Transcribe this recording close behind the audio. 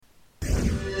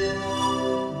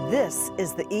This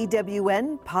is the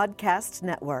EWN Podcast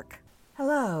Network.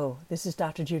 Hello, this is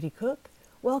Dr. Judy Cook,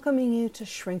 welcoming you to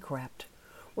Shrink Wrapped,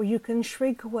 where you can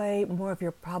shrink away more of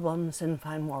your problems and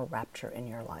find more rapture in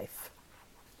your life.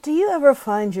 Do you ever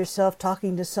find yourself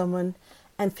talking to someone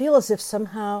and feel as if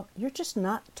somehow you're just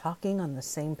not talking on the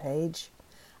same page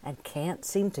and can't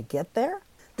seem to get there?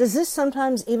 Does this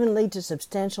sometimes even lead to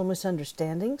substantial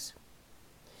misunderstandings?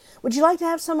 Would you like to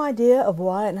have some idea of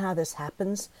why and how this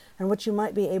happens and what you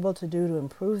might be able to do to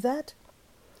improve that?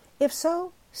 If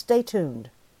so, stay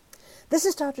tuned. This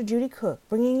is Dr. Judy Cook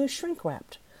bringing you Shrink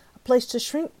Wrapped, a place to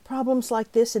shrink problems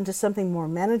like this into something more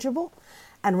manageable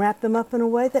and wrap them up in a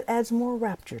way that adds more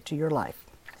rapture to your life.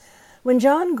 When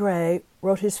John Gray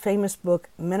wrote his famous book,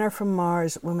 Men Are From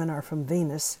Mars, Women Are From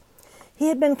Venus, he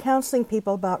had been counseling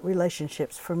people about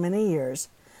relationships for many years,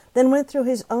 then went through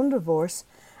his own divorce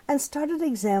and started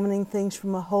examining things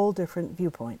from a whole different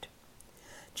viewpoint.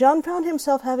 John found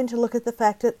himself having to look at the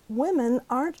fact that women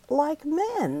aren't like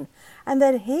men, and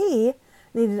that he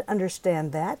needed to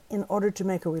understand that in order to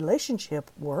make a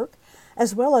relationship work,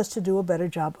 as well as to do a better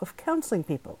job of counseling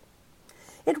people.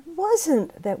 It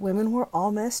wasn't that women were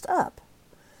all messed up.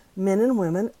 Men and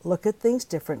women look at things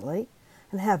differently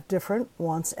and have different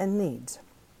wants and needs.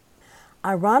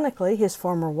 Ironically, his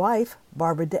former wife,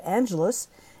 Barbara DeAngelis,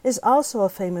 is also a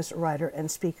famous writer and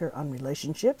speaker on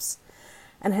relationships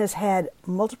and has had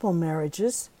multiple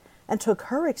marriages and took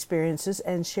her experiences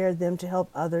and shared them to help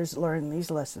others learn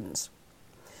these lessons.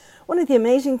 One of the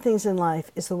amazing things in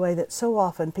life is the way that so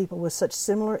often people with such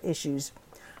similar issues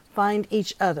find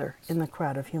each other in the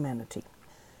crowd of humanity.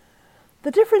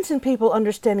 The difference in people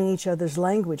understanding each other's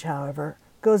language, however,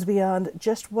 goes beyond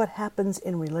just what happens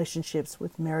in relationships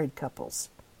with married couples.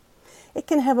 It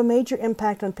can have a major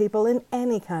impact on people in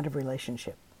any kind of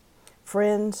relationship.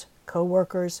 Friends,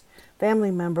 co-workers,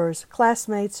 family members,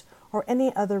 classmates, or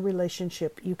any other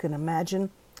relationship you can imagine,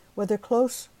 whether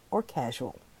close or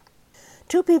casual.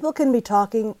 Two people can be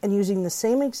talking and using the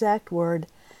same exact word,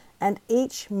 and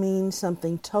each means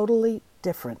something totally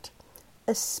different,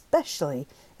 especially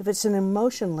if it's an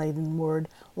emotion-laden word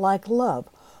like love,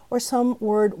 or some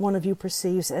word one of you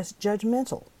perceives as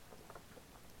judgmental.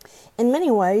 In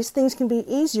many ways, things can be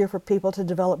easier for people to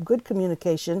develop good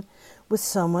communication with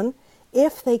someone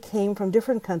if they came from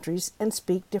different countries and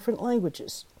speak different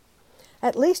languages.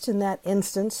 At least in that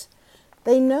instance,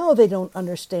 they know they don't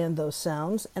understand those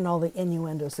sounds and all the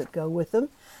innuendos that go with them,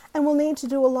 and will need to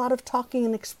do a lot of talking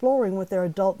and exploring with their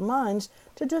adult minds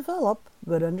to develop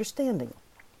good understanding.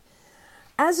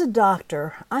 As a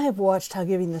doctor, I have watched how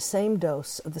giving the same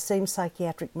dose of the same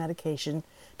psychiatric medication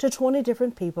to 20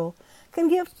 different people can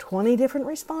give 20 different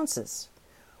responses,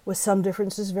 with some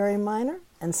differences very minor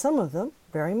and some of them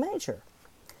very major.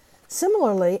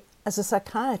 Similarly, as a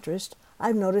psychiatrist,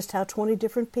 I've noticed how 20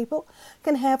 different people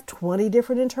can have 20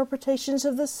 different interpretations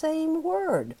of the same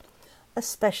word,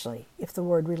 especially if the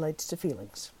word relates to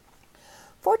feelings.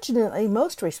 Fortunately,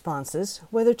 most responses,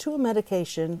 whether to a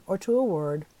medication or to a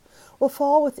word, will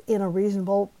fall within a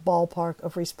reasonable ballpark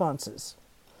of responses.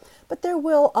 But there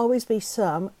will always be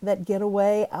some that get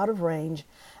away out of range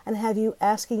and have you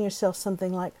asking yourself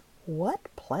something like,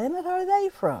 what planet are they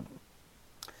from?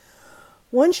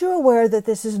 Once you're aware that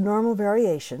this is normal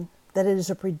variation, that it is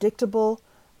a predictable,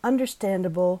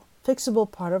 understandable, fixable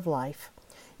part of life,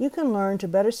 you can learn to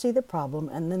better see the problem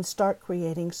and then start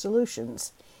creating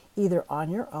solutions, either on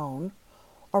your own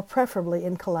or preferably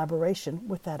in collaboration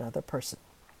with that other person.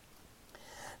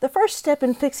 The first step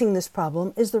in fixing this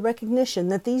problem is the recognition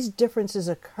that these differences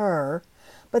occur,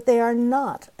 but they are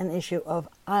not an issue of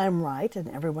I'm right and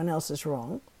everyone else is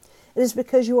wrong. It is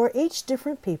because you are each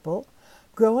different people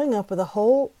growing up with a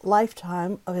whole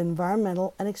lifetime of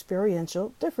environmental and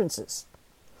experiential differences.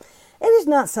 It is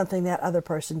not something that other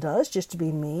person does just to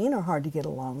be mean or hard to get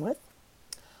along with.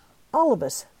 All of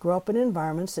us grow up in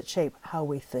environments that shape how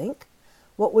we think,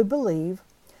 what we believe,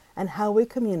 and how we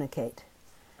communicate.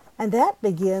 And that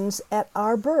begins at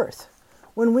our birth,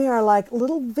 when we are like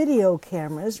little video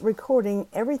cameras recording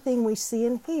everything we see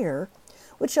and hear,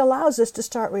 which allows us to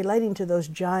start relating to those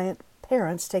giant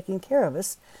parents taking care of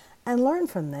us and learn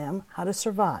from them how to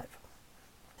survive.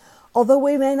 Although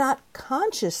we may not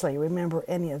consciously remember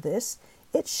any of this,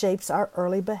 it shapes our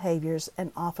early behaviors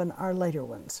and often our later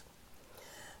ones.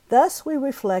 Thus, we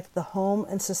reflect the home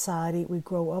and society we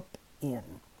grow up in.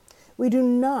 We do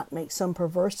not make some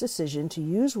perverse decision to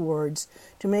use words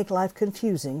to make life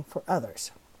confusing for others.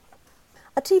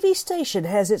 A TV station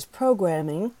has its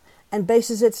programming and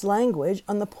bases its language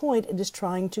on the point it is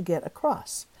trying to get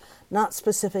across, not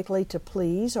specifically to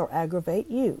please or aggravate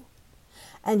you.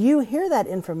 And you hear that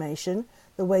information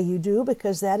the way you do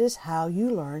because that is how you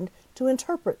learned to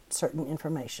interpret certain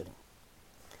information.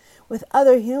 With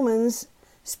other humans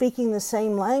speaking the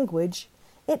same language,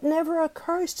 it never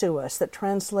occurs to us that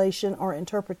translation or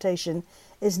interpretation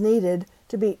is needed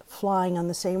to be flying on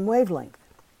the same wavelength.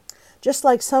 Just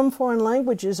like some foreign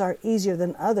languages are easier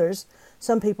than others,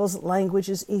 some people's language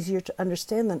is easier to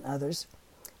understand than others,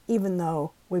 even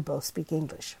though we both speak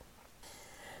English.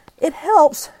 It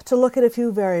helps to look at a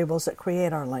few variables that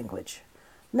create our language,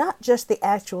 not just the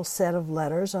actual set of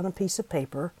letters on a piece of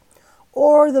paper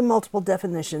or the multiple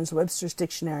definitions Webster's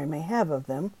dictionary may have of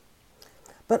them,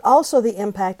 but also the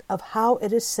impact of how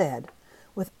it is said,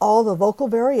 with all the vocal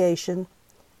variation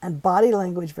and body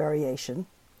language variation,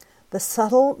 the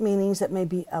subtle meanings that may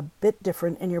be a bit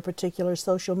different in your particular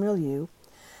social milieu,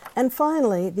 and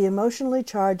finally, the emotionally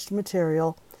charged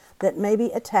material that may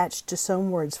be attached to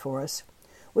some words for us,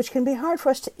 which can be hard for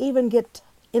us to even get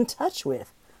in touch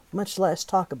with, much less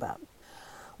talk about.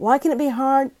 Why can it be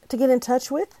hard to get in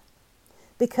touch with?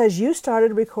 Because you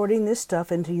started recording this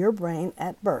stuff into your brain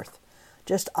at birth,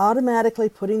 just automatically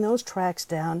putting those tracks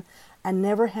down and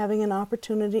never having an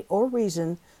opportunity or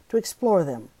reason to explore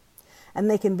them. And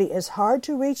they can be as hard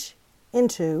to reach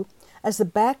into as the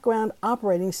background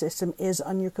operating system is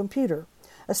on your computer,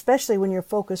 especially when you're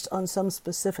focused on some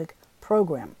specific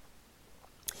program.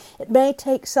 It may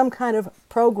take some kind of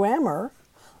programmer,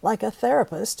 like a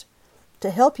therapist, to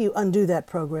help you undo that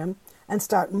program and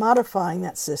start modifying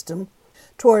that system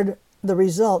toward the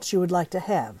results you would like to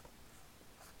have.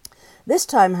 This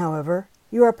time, however,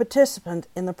 you are a participant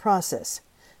in the process,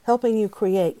 helping you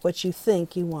create what you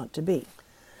think you want to be.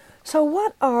 So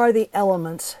what are the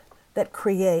elements that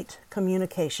create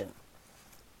communication?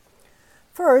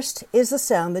 First is the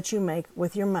sound that you make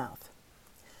with your mouth.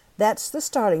 That's the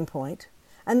starting point,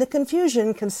 and the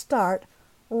confusion can start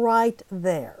right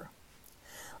there.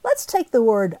 Let's take the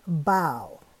word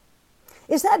bow.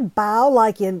 Is that bow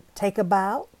like in take a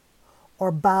bow?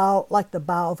 Or bow like the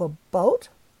bow of a boat?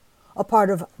 A part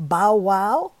of bow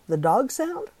wow, the dog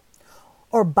sound?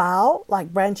 Or bow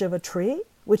like branch of a tree,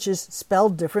 which is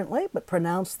spelled differently but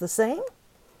pronounced the same?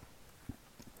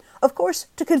 Of course,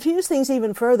 to confuse things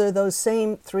even further, those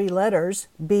same three letters,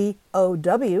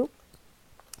 B-O-W,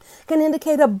 can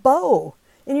indicate a bow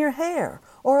in your hair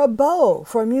or a bow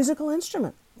for a musical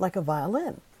instrument, like a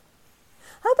violin.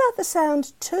 How about the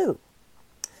sound to,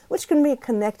 which can be a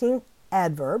connecting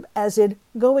adverb, as in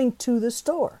going to the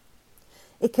store?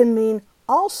 It can mean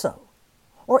also,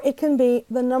 or it can be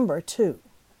the number 2.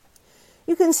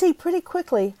 You can see pretty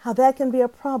quickly how that can be a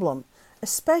problem,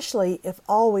 especially if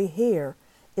all we hear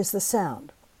is the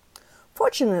sound.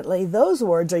 Fortunately, those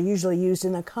words are usually used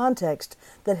in a context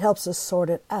that helps us sort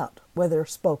it out, whether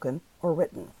spoken or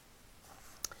written.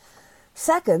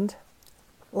 Second,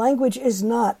 language is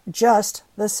not just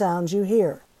the sounds you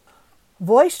hear.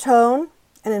 Voice tone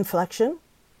and inflection,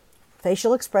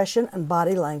 facial expression and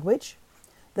body language,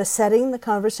 the setting the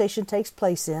conversation takes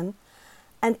place in,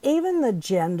 and even the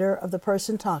gender of the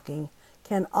person talking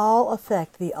can all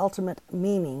affect the ultimate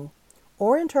meaning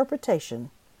or interpretation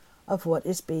of what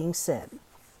is being said.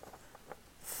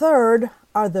 Third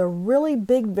are the really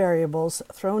big variables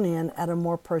thrown in at a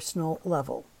more personal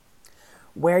level.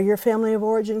 Where your family of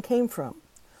origin came from,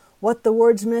 what the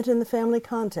words meant in the family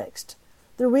context,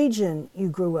 the region you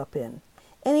grew up in,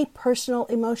 any personal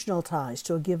emotional ties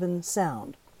to a given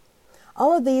sound.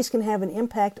 All of these can have an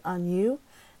impact on you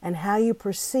and how you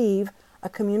perceive a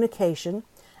communication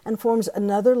and forms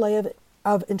another layer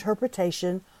of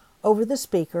interpretation over the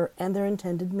speaker and their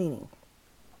intended meaning.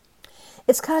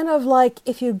 It's kind of like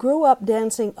if you grew up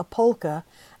dancing a polka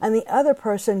and the other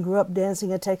person grew up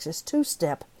dancing a Texas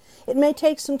two-step, it may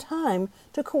take some time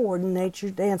to coordinate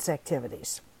your dance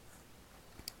activities.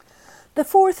 The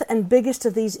fourth and biggest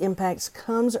of these impacts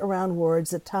comes around words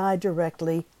that tie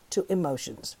directly to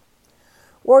emotions.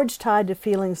 Words tied to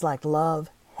feelings like love,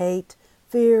 hate,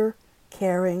 fear,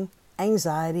 caring,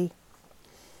 anxiety.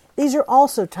 These are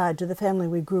also tied to the family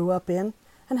we grew up in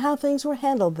and how things were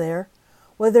handled there,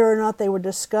 whether or not they were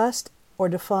discussed or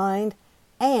defined,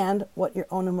 and what your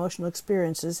own emotional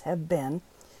experiences have been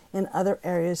in other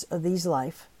areas of these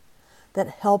life that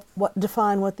help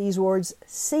define what these words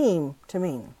seem to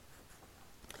mean.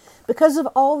 Because of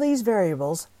all these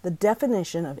variables, the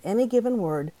definition of any given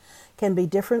word can be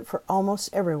different for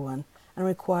almost everyone and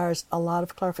requires a lot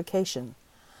of clarification,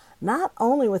 not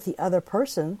only with the other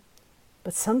person,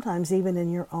 but sometimes even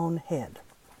in your own head.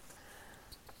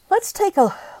 Let's take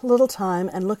a little time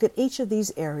and look at each of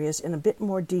these areas in a bit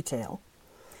more detail,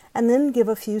 and then give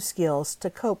a few skills to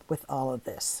cope with all of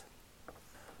this.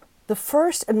 The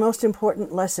first and most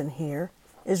important lesson here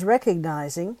is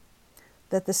recognizing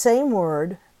that the same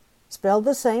word, spelled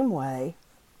the same way,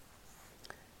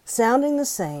 sounding the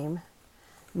same,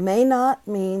 may not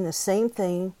mean the same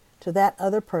thing to that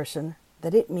other person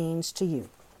that it means to you.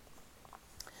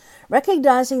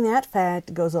 Recognizing that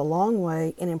fact goes a long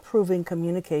way in improving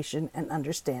communication and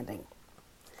understanding.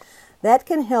 That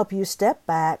can help you step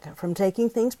back from taking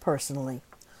things personally,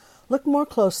 look more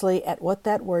closely at what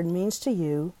that word means to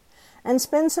you, and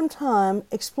spend some time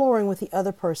exploring with the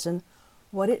other person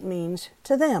what it means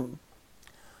to them.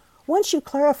 Once you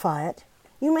clarify it,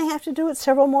 you may have to do it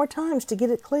several more times to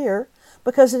get it clear,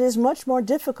 because it is much more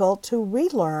difficult to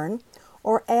relearn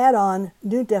or add on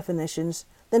new definitions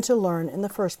than to learn in the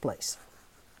first place.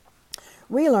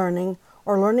 Relearning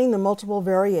or learning the multiple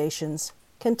variations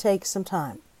can take some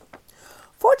time.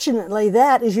 Fortunately,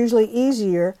 that is usually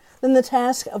easier than the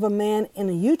task of a man in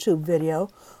a YouTube video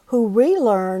who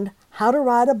relearned how to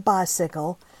ride a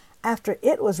bicycle after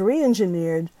it was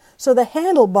re-engineered so the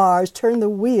handlebars turned the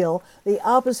wheel the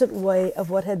opposite way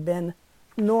of what had been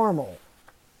normal.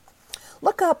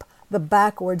 Look up the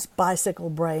backwards bicycle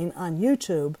brain on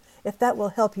YouTube if that will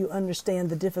help you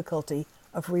understand the difficulty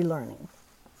of relearning.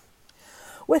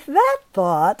 With that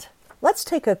thought, let's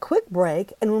take a quick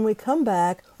break, and when we come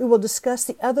back, we will discuss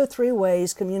the other 3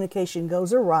 ways communication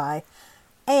goes awry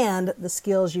and the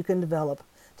skills you can develop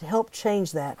to help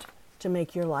change that to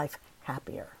make your life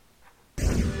happier.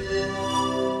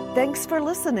 Thanks for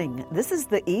listening. This is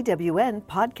the EWN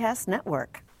Podcast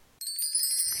Network.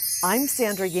 I'm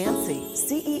Sandra Yancey,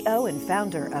 CEO and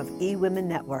founder of eWomen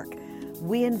Network.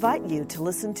 We invite you to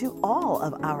listen to all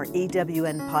of our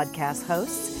EWN podcast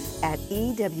hosts at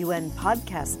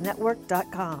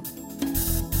ewnpodcastnetwork.com.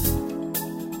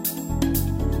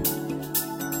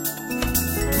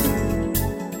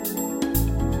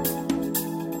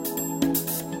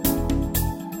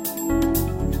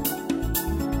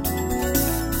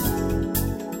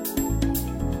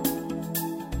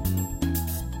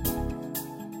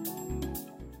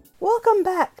 Welcome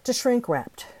back to Shrink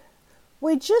Wrapped.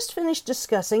 We just finished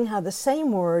discussing how the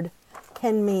same word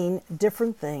can mean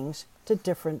different things to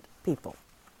different people.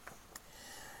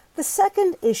 The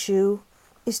second issue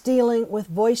is dealing with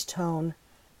voice tone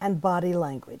and body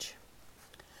language.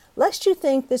 Lest you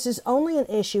think this is only an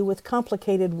issue with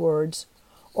complicated words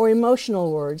or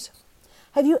emotional words,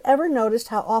 have you ever noticed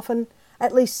how often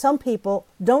at least some people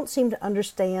don't seem to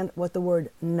understand what the word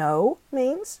no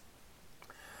means?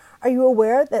 Are you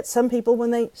aware that some people,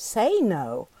 when they say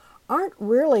no, aren't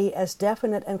really as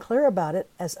definite and clear about it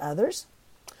as others?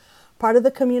 Part of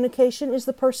the communication is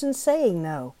the person saying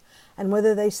no, and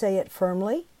whether they say it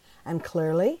firmly and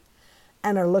clearly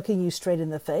and are looking you straight in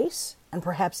the face and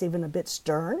perhaps even a bit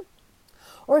stern,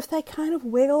 or if they kind of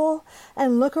wiggle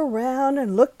and look around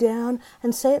and look down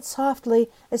and say it softly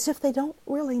as if they don't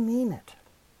really mean it.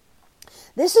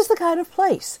 This is the kind of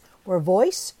place where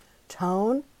voice,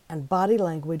 tone, and body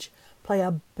language play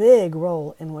a big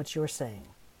role in what you're saying.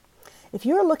 If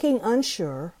you're looking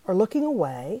unsure or looking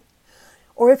away,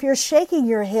 or if you're shaking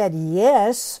your head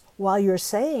yes while you're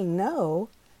saying no,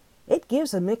 it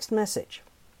gives a mixed message.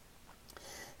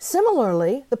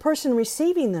 Similarly, the person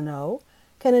receiving the no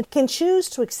can choose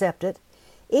to accept it,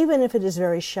 even if it is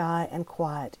very shy and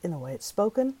quiet in the way it's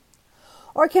spoken,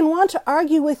 or can want to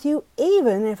argue with you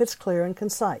even if it's clear and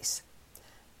concise.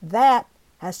 That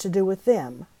has to do with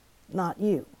them, not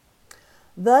you.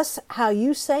 Thus, how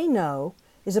you say no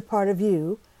is a part of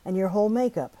you and your whole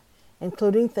makeup,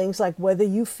 including things like whether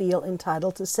you feel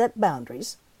entitled to set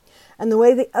boundaries, and the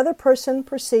way the other person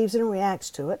perceives and reacts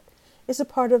to it is a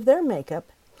part of their makeup,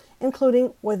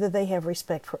 including whether they have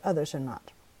respect for others or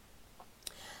not.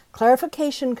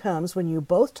 Clarification comes when you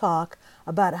both talk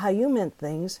about how you meant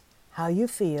things, how you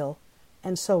feel,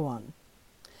 and so on.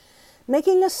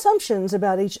 Making assumptions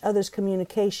about each other's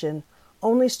communication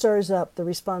only stirs up the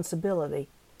responsibility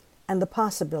and the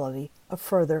possibility of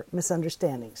further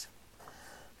misunderstandings.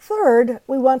 Third,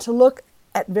 we want to look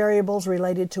at variables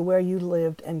related to where you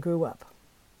lived and grew up,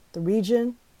 the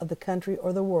region of the country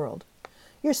or the world,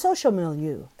 your social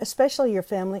milieu, especially your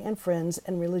family and friends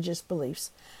and religious beliefs,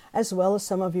 as well as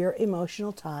some of your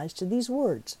emotional ties to these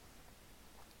words.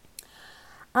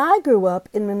 I grew up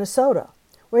in Minnesota,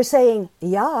 where saying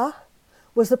 "yeah"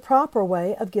 was the proper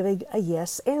way of giving a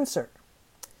yes answer.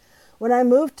 When I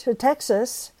moved to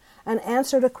Texas and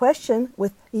answered a question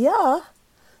with "yeah,"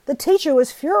 the teacher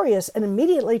was furious and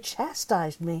immediately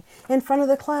chastised me in front of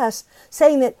the class,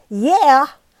 saying that "yeah"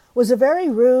 was a very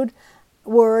rude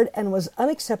word and was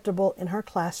unacceptable in her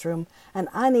classroom, and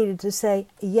I needed to say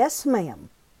 "yes, ma'am."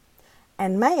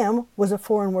 And "ma'am" was a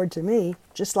foreign word to me,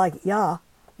 just like "yeah"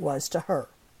 was to her.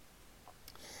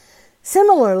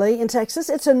 Similarly, in Texas,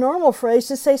 it's a normal phrase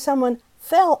to say someone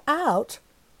fell out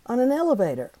on an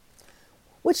elevator,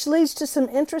 which leads to some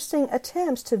interesting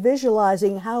attempts to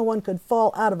visualizing how one could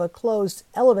fall out of a closed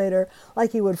elevator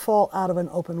like you would fall out of an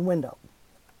open window.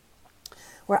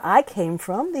 Where I came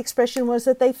from, the expression was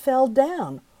that they fell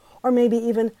down, or maybe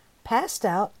even passed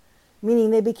out, meaning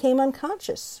they became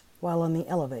unconscious while in the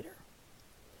elevator.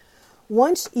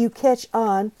 Once you catch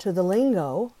on to the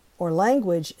lingo or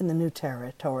language in the new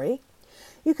territory,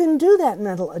 you can do that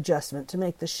mental adjustment to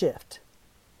make the shift.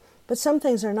 But some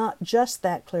things are not just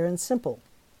that clear and simple.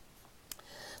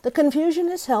 The confusion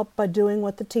is helped by doing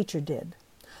what the teacher did,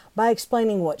 by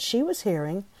explaining what she was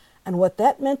hearing and what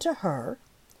that meant to her,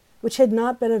 which had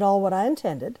not been at all what I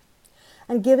intended,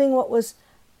 and giving what was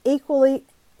equally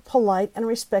polite and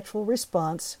respectful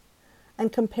response,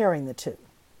 and comparing the two.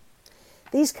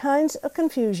 These kinds of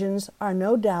confusions are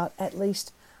no doubt at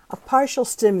least a partial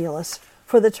stimulus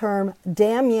for the term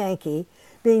damn Yankee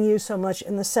being used so much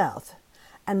in the South,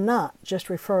 and not just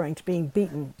referring to being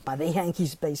beaten by the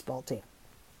Yankees baseball team.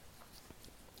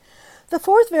 The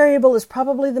fourth variable is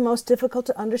probably the most difficult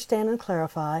to understand and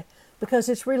clarify because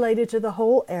it's related to the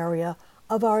whole area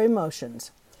of our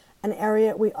emotions, an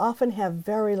area we often have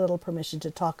very little permission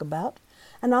to talk about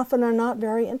and often are not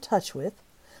very in touch with,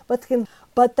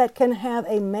 but that can have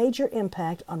a major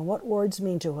impact on what words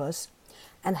mean to us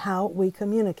and how we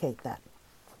communicate that.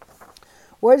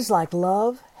 Words like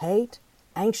love, hate,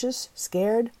 anxious,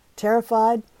 scared,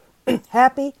 terrified,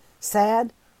 happy,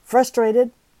 sad,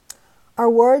 frustrated are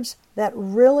words that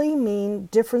really mean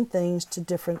different things to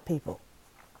different people.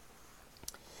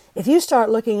 If you start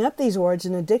looking up these words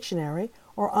in a dictionary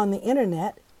or on the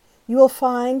internet, you will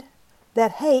find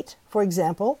that hate, for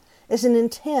example, is an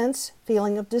intense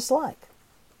feeling of dislike.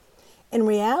 In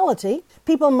reality,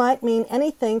 people might mean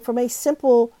anything from a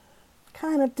simple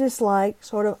kind of dislike,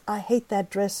 sort of, I hate that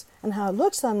dress and how it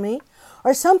looks on me,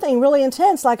 or something really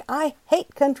intense like, I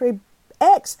hate country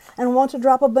X and want to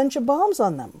drop a bunch of bombs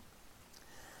on them.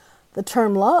 The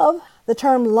term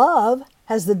love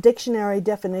has the dictionary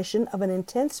definition of an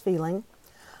intense feeling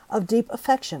of deep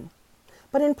affection,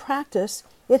 but in practice,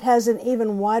 it has an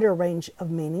even wider range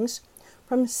of meanings,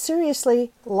 from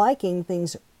seriously liking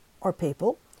things or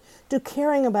people, to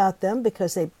caring about them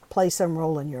because they play some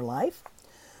role in your life,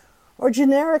 or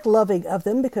generic loving of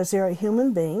them because they're a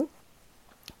human being,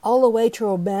 all the way to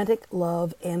romantic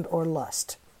love and or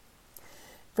lust.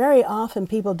 Very often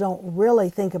people don't really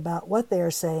think about what they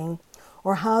are saying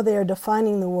or how they are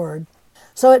defining the word,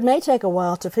 so it may take a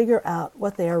while to figure out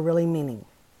what they are really meaning.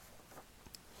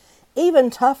 Even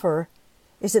tougher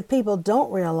is that people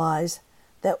don't realize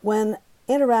that when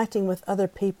interacting with other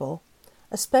people,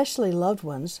 especially loved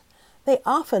ones, they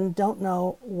often don't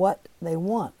know what they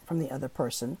want from the other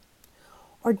person,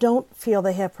 or don't feel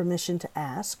they have permission to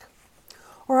ask,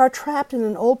 or are trapped in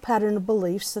an old pattern of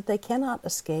beliefs that they cannot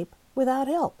escape without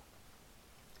help.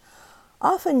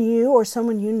 Often you or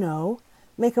someone you know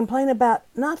may complain about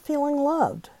not feeling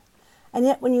loved, and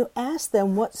yet when you ask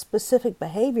them what specific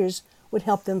behaviors would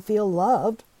help them feel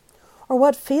loved, or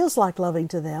what feels like loving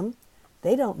to them,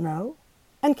 they don't know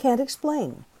and can't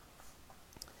explain.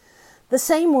 The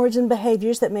same words and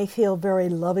behaviors that may feel very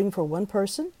loving for one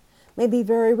person may be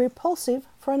very repulsive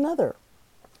for another.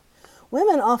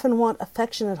 Women often want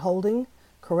affectionate holding,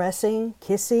 caressing,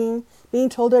 kissing, being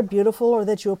told they're beautiful or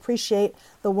that you appreciate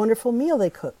the wonderful meal they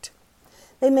cooked.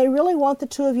 They may really want the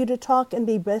two of you to talk and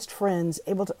be best friends,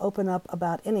 able to open up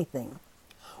about anything.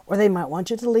 Or they might want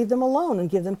you to leave them alone and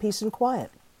give them peace and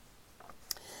quiet.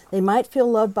 They might feel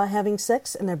loved by having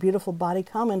sex and their beautiful body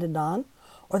commented on,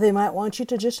 or they might want you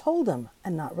to just hold them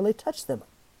and not really touch them.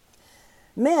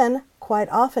 Men quite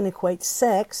often equate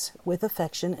sex with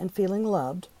affection and feeling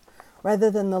loved, rather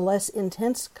than the less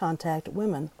intense contact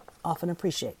women often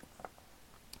appreciate.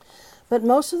 But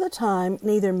most of the time,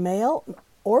 neither male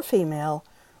or female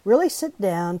really sit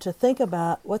down to think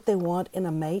about what they want in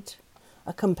a mate,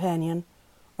 a companion,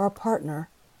 or a partner,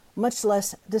 much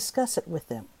less discuss it with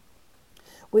them.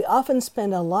 We often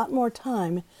spend a lot more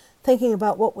time thinking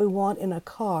about what we want in a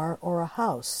car or a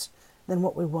house than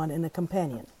what we want in a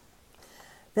companion.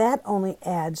 That only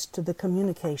adds to the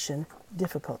communication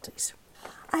difficulties.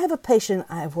 I have a patient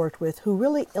I have worked with who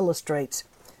really illustrates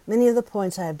many of the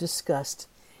points I have discussed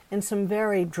in some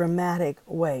very dramatic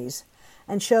ways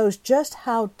and shows just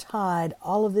how tied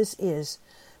all of this is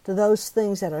to those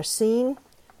things that are seen,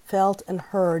 felt, and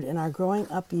heard in our growing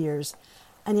up years,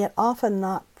 and yet often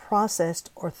not processed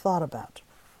or thought about.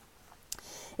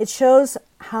 It shows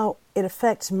how it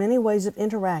affects many ways of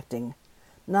interacting,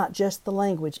 not just the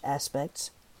language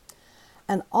aspects,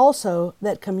 and also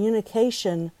that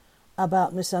communication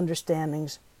about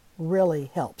misunderstandings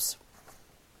really helps.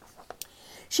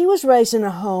 She was raised in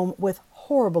a home with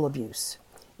horrible abuse,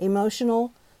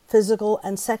 emotional, physical,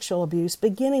 and sexual abuse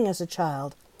beginning as a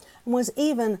child, and was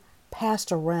even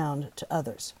passed around to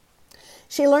others.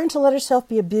 She learned to let herself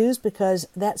be abused because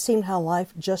that seemed how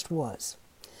life just was.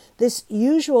 This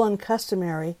usual and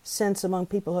customary sense among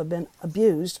people who have been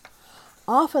abused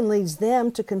often leads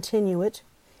them to continue it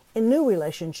in new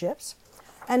relationships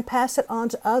and pass it on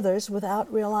to others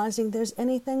without realizing there's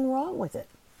anything wrong with it.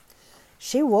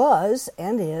 She was,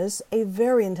 and is, a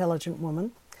very intelligent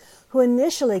woman who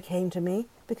initially came to me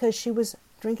because she was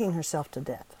drinking herself to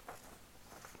death.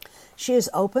 She is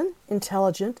open,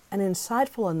 intelligent, and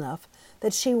insightful enough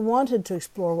that she wanted to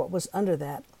explore what was under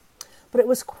that, but it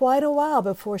was quite a while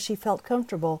before she felt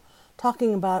comfortable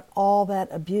talking about all that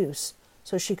abuse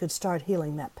so she could start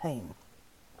healing that pain.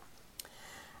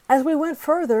 As we went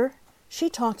further, she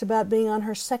talked about being on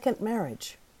her second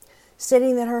marriage,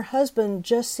 stating that her husband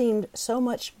just seemed so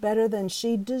much better than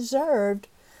she deserved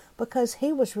because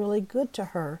he was really good to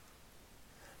her.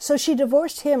 So she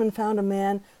divorced him and found a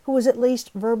man who was at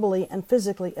least verbally and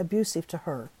physically abusive to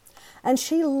her. And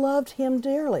she loved him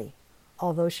dearly,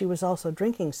 although she was also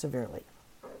drinking severely.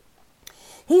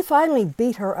 He finally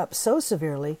beat her up so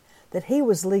severely that he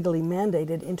was legally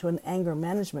mandated into an anger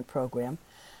management program,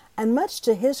 and much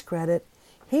to his credit,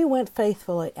 he went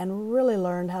faithfully and really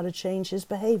learned how to change his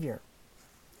behavior.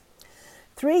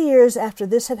 3 years after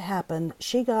this had happened,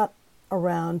 she got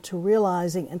around to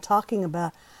realizing and talking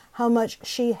about how much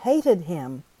she hated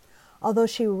him, although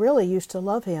she really used to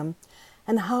love him,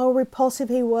 and how repulsive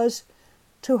he was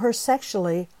to her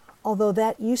sexually, although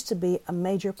that used to be a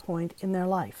major point in their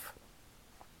life.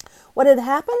 What had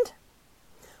happened?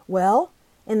 Well,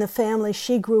 in the family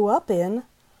she grew up in,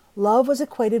 love was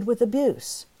equated with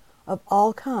abuse of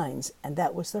all kinds, and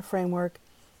that was the framework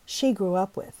she grew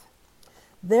up with.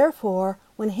 Therefore,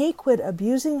 when he quit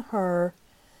abusing her,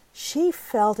 she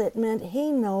felt it meant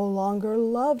he no longer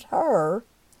loved her,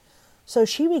 so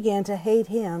she began to hate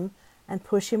him and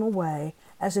push him away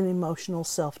as an emotional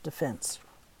self-defense.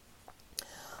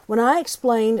 When I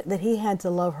explained that he had to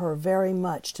love her very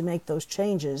much to make those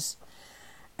changes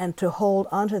and to hold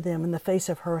onto them in the face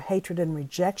of her hatred and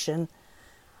rejection,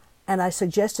 and I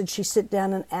suggested she sit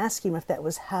down and ask him if that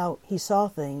was how he saw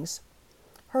things,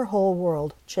 her whole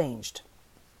world changed.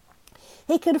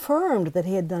 He confirmed that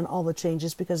he had done all the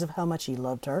changes because of how much he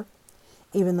loved her,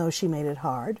 even though she made it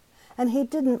hard, and he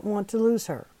didn't want to lose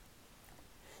her.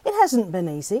 It hasn't been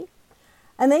easy,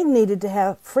 and they've needed to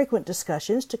have frequent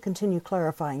discussions to continue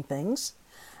clarifying things,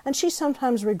 and she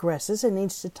sometimes regresses and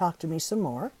needs to talk to me some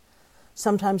more,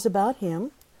 sometimes about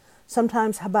him,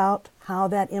 sometimes about how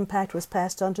that impact was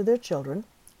passed on to their children,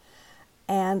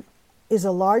 and is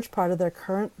a large part of their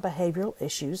current behavioral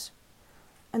issues,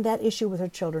 and that issue with her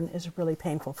children is really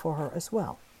painful for her as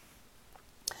well.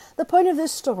 The point of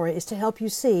this story is to help you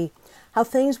see how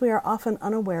things we are often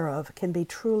unaware of can be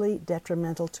truly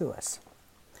detrimental to us.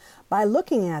 By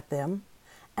looking at them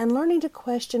and learning to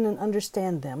question and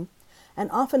understand them, and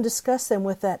often discuss them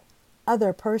with that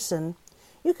other person,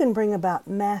 you can bring about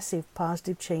massive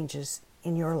positive changes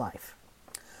in your life.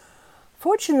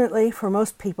 Fortunately, for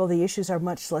most people, the issues are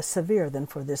much less severe than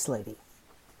for this lady.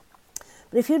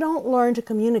 But if you don't learn to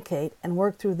communicate and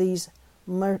work through these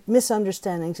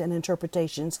misunderstandings and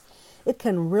interpretations, it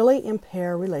can really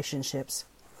impair relationships.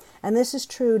 And this is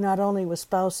true not only with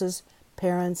spouses,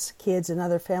 parents, kids, and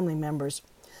other family members,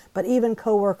 but even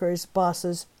co-workers,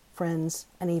 bosses, friends,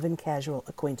 and even casual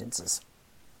acquaintances.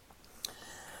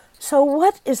 So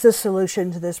what is the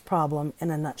solution to this problem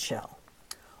in a nutshell?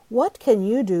 What can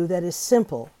you do that is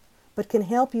simple, but can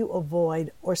help you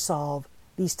avoid or solve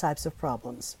these types of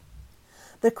problems?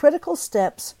 The critical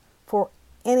steps for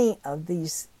any of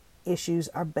these issues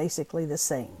are basically the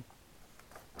same.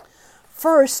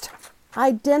 First,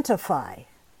 identify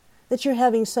that you're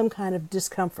having some kind of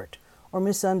discomfort or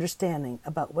misunderstanding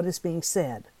about what is being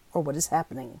said or what is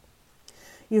happening.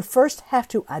 You first have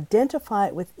to identify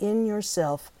it within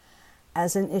yourself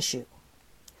as an issue.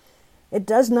 It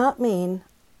does not mean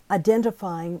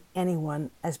identifying anyone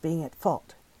as being at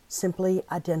fault, simply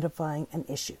identifying an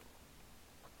issue.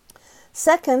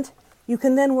 Second, you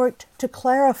can then work to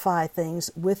clarify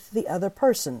things with the other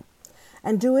person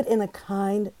and do it in a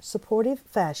kind, supportive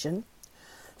fashion,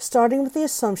 starting with the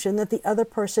assumption that the other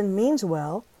person means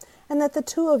well and that the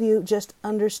two of you just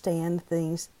understand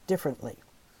things differently.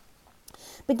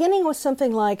 Beginning with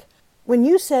something like, when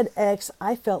you said X,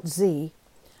 I felt Z,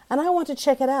 and I want to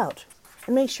check it out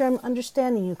and make sure I'm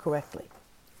understanding you correctly.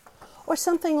 Or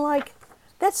something like,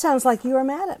 that sounds like you are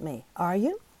mad at me, are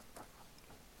you?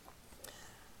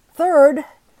 Third,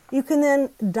 you can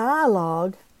then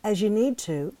dialogue as you need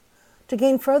to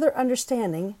gain further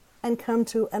understanding and come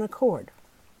to an accord.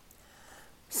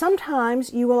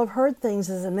 Sometimes you will have heard things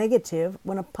as a negative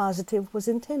when a positive was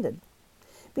intended.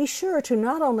 Be sure to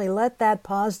not only let that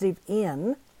positive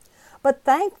in, but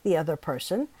thank the other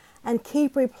person and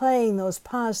keep replaying those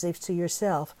positives to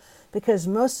yourself, because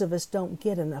most of us don't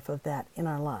get enough of that in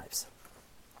our lives.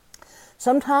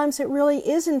 Sometimes it really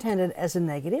is intended as a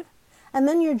negative, and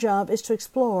then your job is to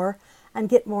explore and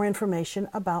get more information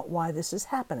about why this is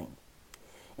happening.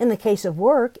 In the case of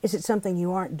work, is it something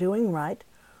you aren't doing right,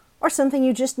 or something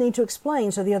you just need to explain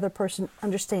so the other person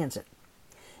understands it?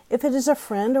 If it is a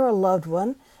friend or a loved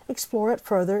one, explore it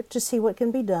further to see what can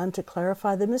be done to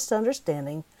clarify the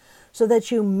misunderstanding so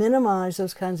that you minimize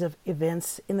those kinds of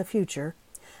events in the future,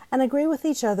 and agree with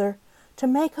each other to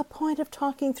make a point of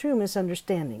talking through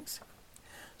misunderstandings.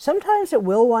 Sometimes it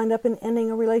will wind up in ending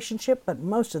a relationship, but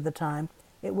most of the time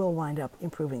it will wind up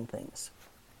improving things.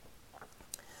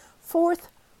 Fourth,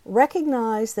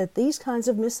 recognize that these kinds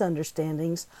of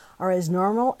misunderstandings are as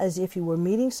normal as if you were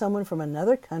meeting someone from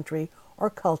another country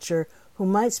or culture who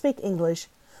might speak English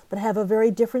but have a very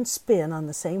different spin on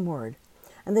the same word,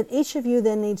 and that each of you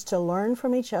then needs to learn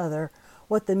from each other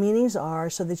what the meanings are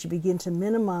so that you begin to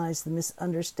minimize the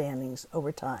misunderstandings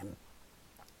over time.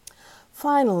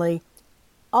 Finally,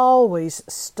 always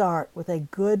start with a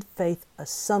good faith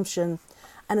assumption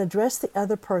and address the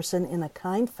other person in a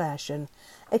kind fashion,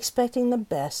 expecting the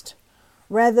best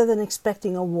rather than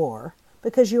expecting a war,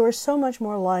 because you are so much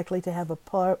more likely to have a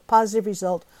positive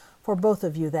result for both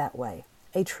of you that way,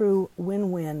 a true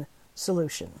win-win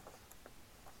solution.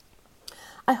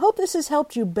 I hope this has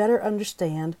helped you better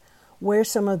understand where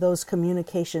some of those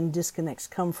communication disconnects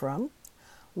come from,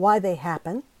 why they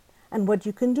happen, and what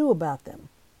you can do about them.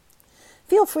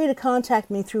 Feel free to contact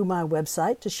me through my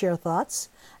website to share thoughts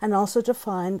and also to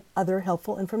find other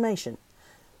helpful information.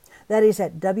 That is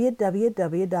at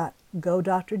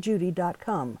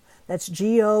www.godrjudy.com. That's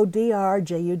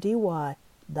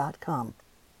GODRJUDY.com.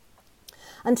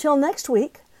 Until next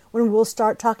week, when we'll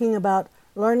start talking about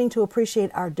learning to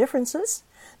appreciate our differences,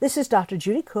 this is Dr.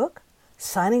 Judy Cook,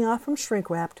 signing off from Shrink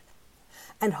Wrapped,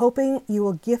 and hoping you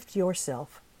will gift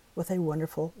yourself with a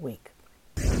wonderful week.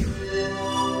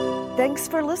 Thanks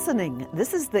for listening.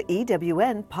 This is the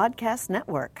EWN Podcast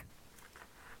Network.